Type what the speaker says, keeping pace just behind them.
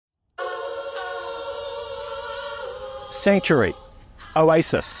sanctuary,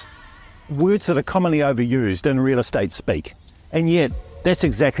 oasis, words that are commonly overused in real estate speak. And yet, that's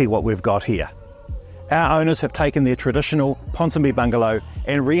exactly what we've got here. Our owners have taken their traditional Ponsonby bungalow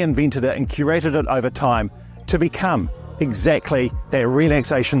and reinvented it and curated it over time to become exactly that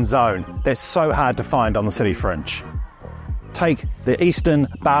relaxation zone that's so hard to find on the city fringe. Take the Eastern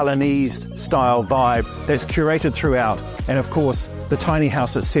Balinese style vibe that's curated throughout, and of course the tiny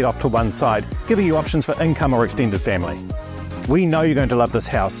house that's set off to one side, giving you options for income or extended family. We know you're going to love this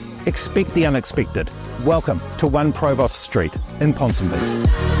house. Expect the unexpected. Welcome to 1 Provost Street in Ponsonby.